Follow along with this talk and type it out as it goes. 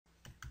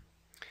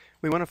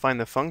We want to find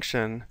the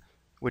function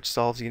which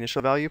solves the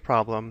initial value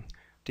problem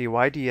dy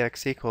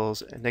dx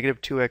equals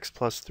negative 2x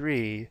plus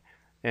 3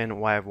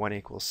 and y of 1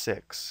 equals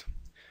 6.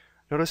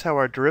 Notice how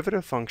our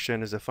derivative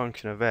function is a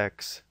function of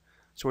x,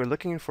 so we're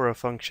looking for a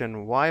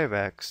function y of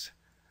x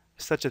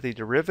such that the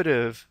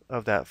derivative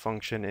of that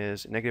function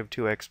is negative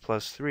 2x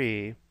plus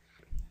 3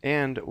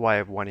 and y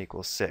of 1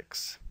 equals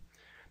 6.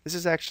 This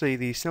is actually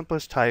the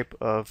simplest type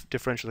of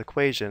differential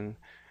equation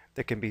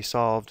that can be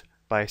solved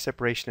by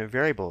separation of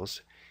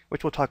variables,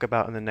 which we'll talk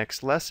about in the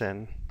next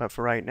lesson. But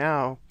for right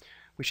now,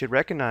 we should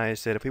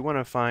recognize that if we want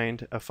to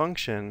find a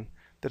function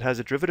that has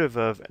a derivative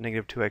of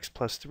negative 2x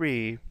plus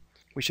 3,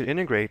 we should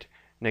integrate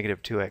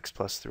negative 2x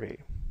plus 3.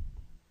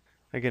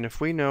 Again, if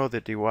we know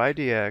that dy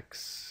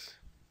dx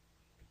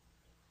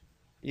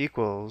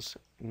equals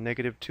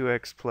negative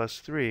 2x plus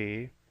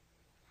 3,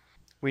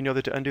 we know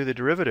that to undo the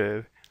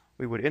derivative,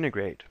 we would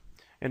integrate.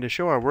 And to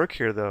show our work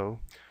here, though,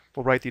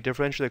 we'll write the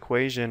differential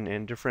equation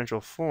in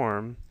differential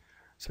form,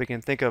 so we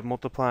can think of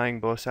multiplying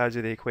both sides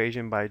of the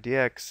equation by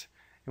dx,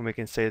 and we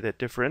can say that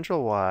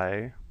differential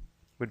y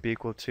would be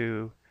equal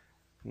to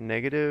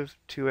negative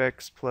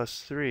 2x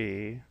plus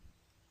 3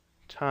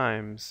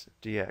 times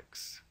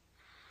dx.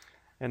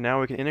 And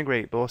now we can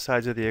integrate both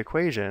sides of the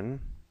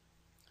equation.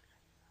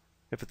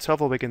 If it's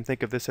helpful, we can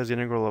think of this as the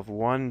integral of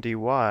 1 dy,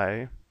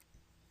 and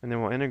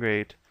then we'll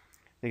integrate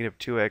negative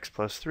 2x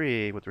plus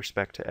 3 with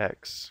respect to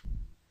x.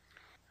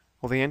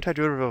 Well, the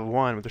antiderivative of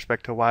 1 with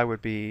respect to y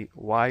would be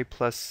y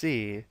plus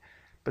c,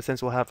 but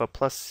since we'll have a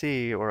plus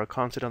c or a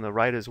constant on the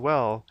right as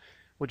well,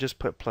 we'll just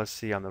put plus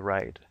c on the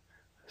right.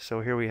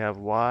 So here we have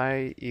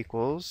y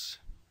equals,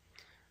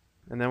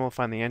 and then we'll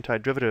find the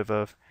antiderivative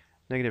of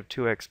negative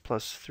 2x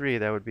plus 3.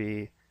 That would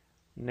be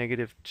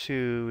negative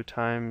 2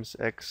 times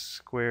x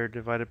squared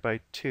divided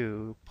by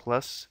 2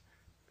 plus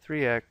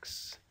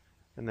 3x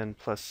and then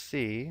plus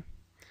c.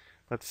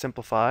 Let's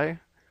simplify.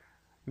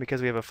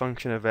 Because we have a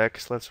function of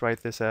x, let's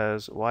write this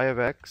as y of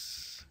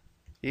x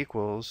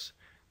equals,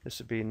 this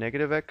would be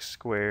negative x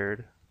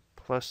squared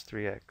plus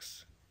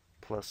 3x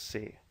plus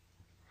c.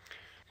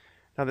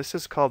 Now this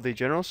is called the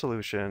general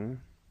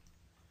solution,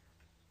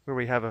 where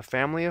we have a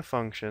family of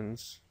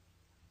functions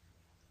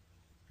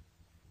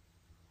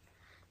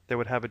that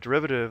would have a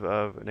derivative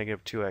of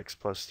negative 2x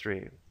plus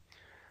 3.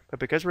 But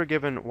because we're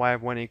given y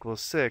of 1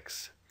 equals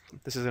 6,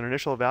 this is an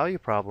initial value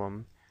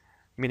problem,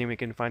 meaning we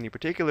can find the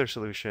particular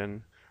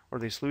solution, or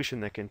the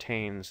solution that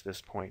contains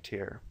this point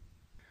here.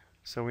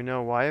 So we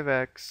know y of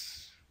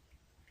x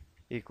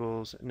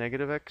equals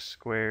negative x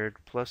squared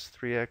plus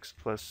 3x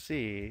plus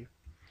c,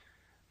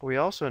 but we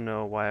also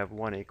know y of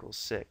 1 equals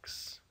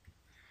 6,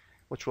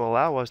 which will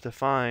allow us to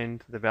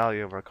find the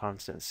value of our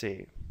constant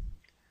c.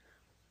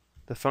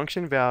 The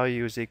function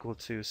value is equal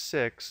to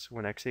 6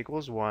 when x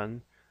equals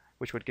 1,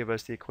 which would give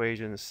us the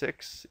equation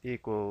 6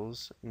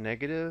 equals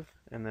negative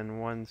and then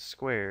 1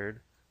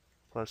 squared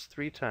plus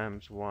 3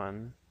 times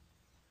 1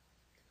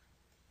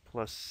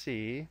 plus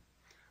c.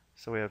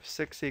 So we have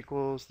 6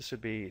 equals, this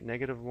would be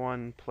negative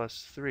 1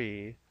 plus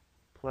 3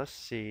 plus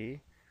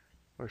c,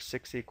 or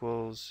 6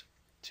 equals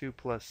 2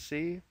 plus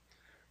c.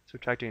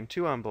 Subtracting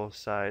 2 on both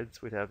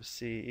sides, we'd have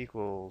c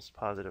equals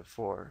positive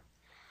 4.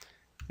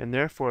 And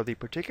therefore, the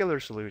particular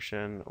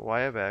solution,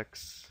 y of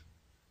x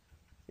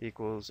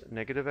equals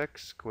negative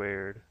x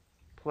squared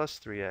plus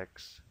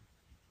 3x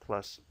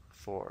plus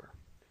 4.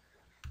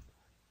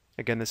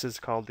 Again, this is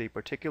called the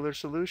particular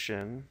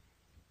solution,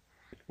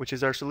 which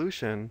is our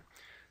solution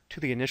to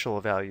the initial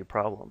value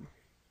problem.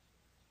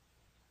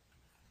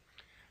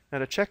 Now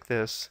to check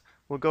this,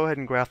 we'll go ahead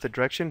and graph the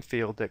direction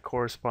field that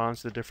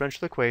corresponds to the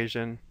differential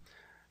equation,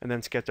 and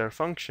then sketch our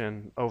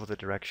function over the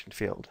direction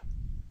field.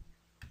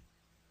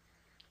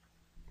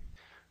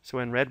 So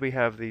in red we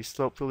have the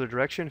slope through the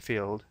direction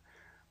field,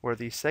 where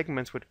the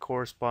segments would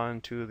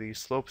correspond to the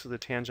slopes of the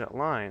tangent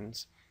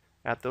lines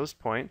at those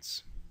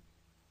points.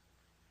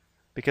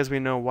 Because we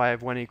know y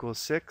of 1 equals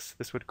 6,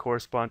 this would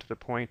correspond to the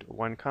point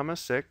 1,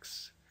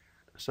 6.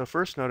 So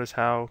first notice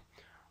how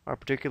our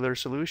particular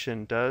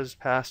solution does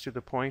pass through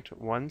the point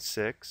 1,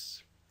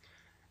 6.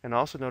 And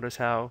also notice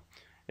how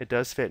it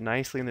does fit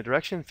nicely in the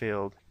direction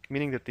field,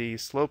 meaning that the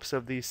slopes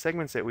of these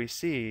segments that we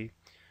see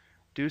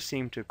do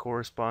seem to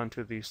correspond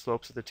to the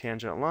slopes of the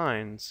tangent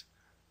lines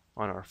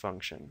on our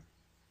function.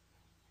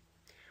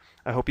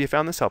 I hope you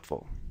found this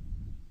helpful.